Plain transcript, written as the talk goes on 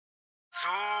Dù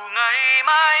ngày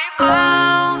mai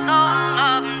bão giông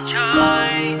ngập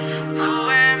trời, dù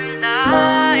em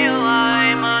đã yêu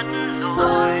ai mất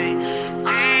rồi,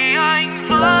 thì anh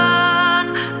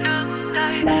vẫn đứng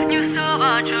đây như xưa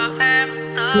và chờ em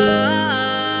tới.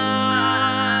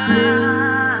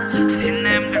 Xin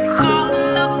em đừng khóc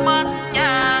nước mắt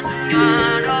nhạt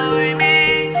nhòa đôi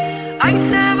mi, anh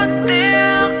sẽ vẫn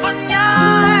tiếc vẫn nhớ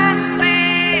em vì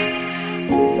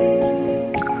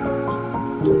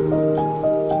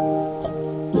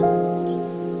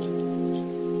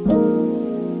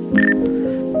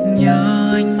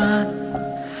nhớ ánh mắt,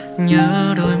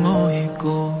 nhớ đôi môi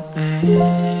của em,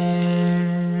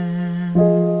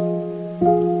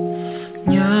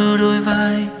 nhớ đôi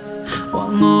vai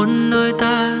hoang ngôn nơi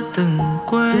ta từng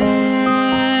quen.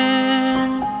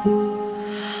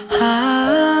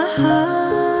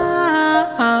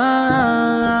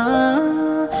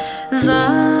 Giá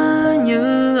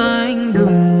như anh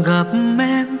đừng gặp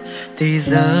em thì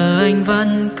giờ anh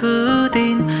vẫn cứ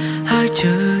tin hai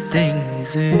chữ tình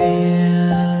duyên.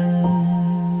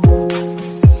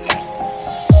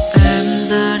 Em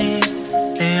ra đi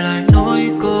để lại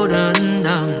nỗi cô đơn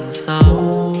đằng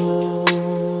sau,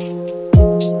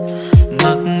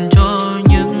 mặc cho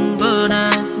những vỡ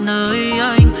nát nơi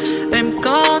anh em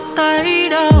có thấy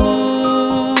đâu.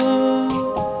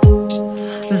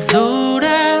 Dù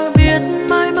đã biết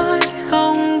mãi mãi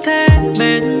không thể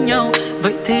bên nhau,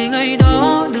 vậy thì ngày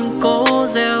đó đừng cố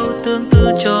gieo tương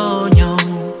tư cho nhau.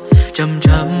 Chậm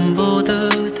chậm vô tư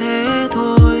thế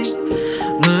thôi,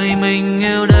 người mình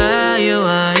yêu đã yêu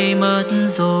ai mất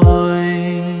rồi.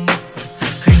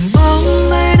 Hình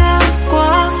bóng ai đã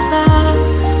quá xa,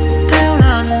 theo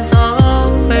làn gió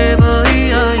về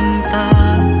với anh ta,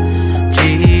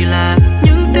 chỉ là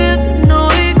những tiếc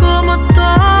nối của một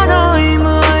thoáng đôi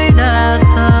mươi đã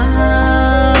xa.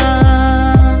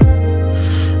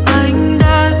 Anh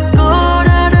đã có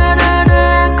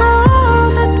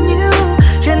rất nhiều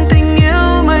chuyện tình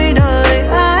yêu mấy đời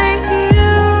ai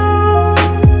yêu,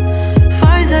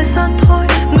 phải rời xa thôi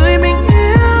người mình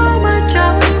yêu mà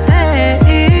chẳng thể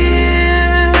yêu.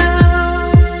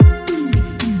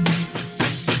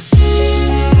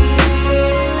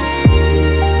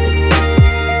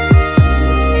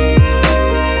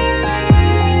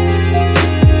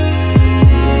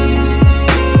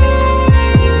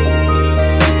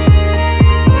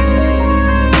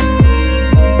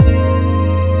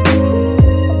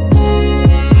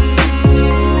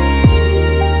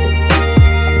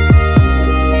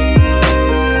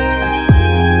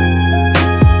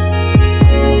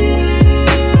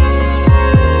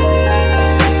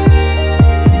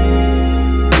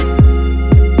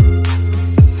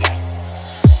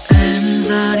 Em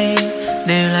ra đi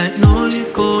để lại nỗi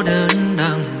cô đơn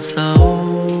đằng sau.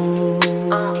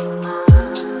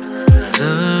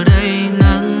 Giờ đây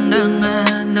nắng đang ngả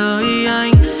nơi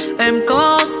anh em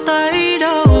có thấy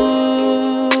đâu.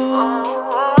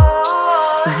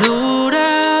 Dù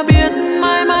đã biết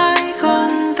mãi mãi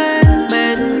không thể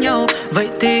bên nhau, vậy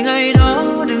thì ngày đó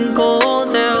đừng cố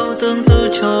gieo tương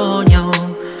tư cho nhau.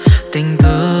 Tình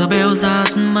cờ bêu dạt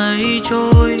mây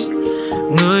trôi,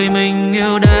 người mình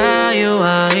yêu đã yêu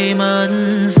ai mất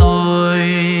rồi.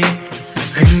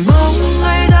 Hình bóng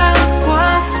ai đã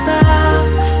quá xa,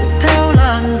 theo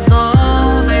làn gió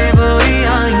về với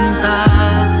anh ta,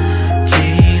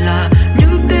 chỉ là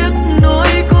những tiếc nối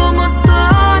của một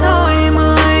thoáng đôi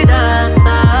mươi đã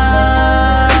xa.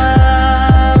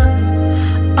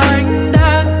 Anh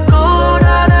đã có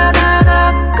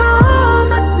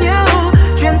rất nhiều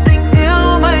chuyện tình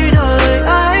yêu mấy đời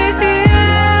ai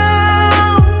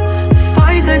yêu,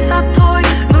 phải rời xa thôi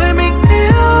người mình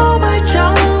yêu mới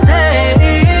chẳng thể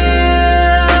yêu.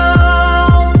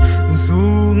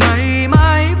 Dù ngày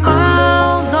mai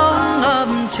bão giông ngập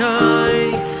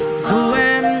trời, dù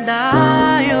em đã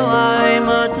yêu ai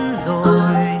mất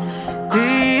rồi,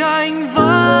 thì anh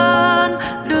vẫn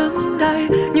đứng đây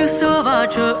như xưa và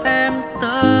chờ em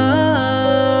tới.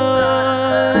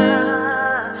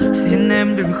 Xin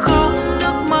em đừng khóc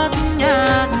nước mắt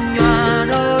nhạt nhòa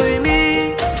đôi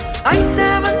mi, anh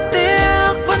sẽ vẫn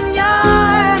tiếc vẫn nhớ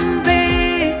em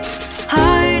vì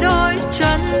hai đôi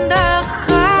chân đã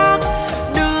khác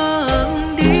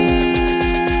đường đi.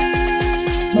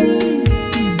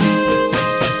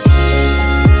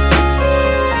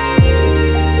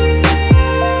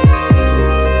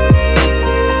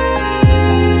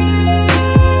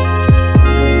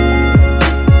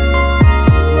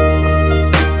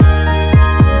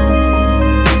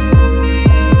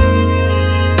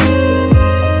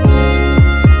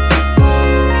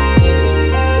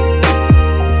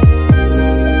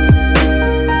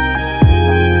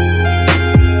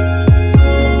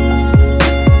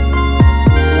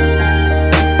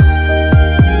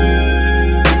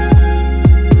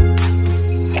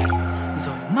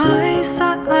 mãi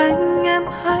xa anh em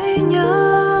hãy nhớ.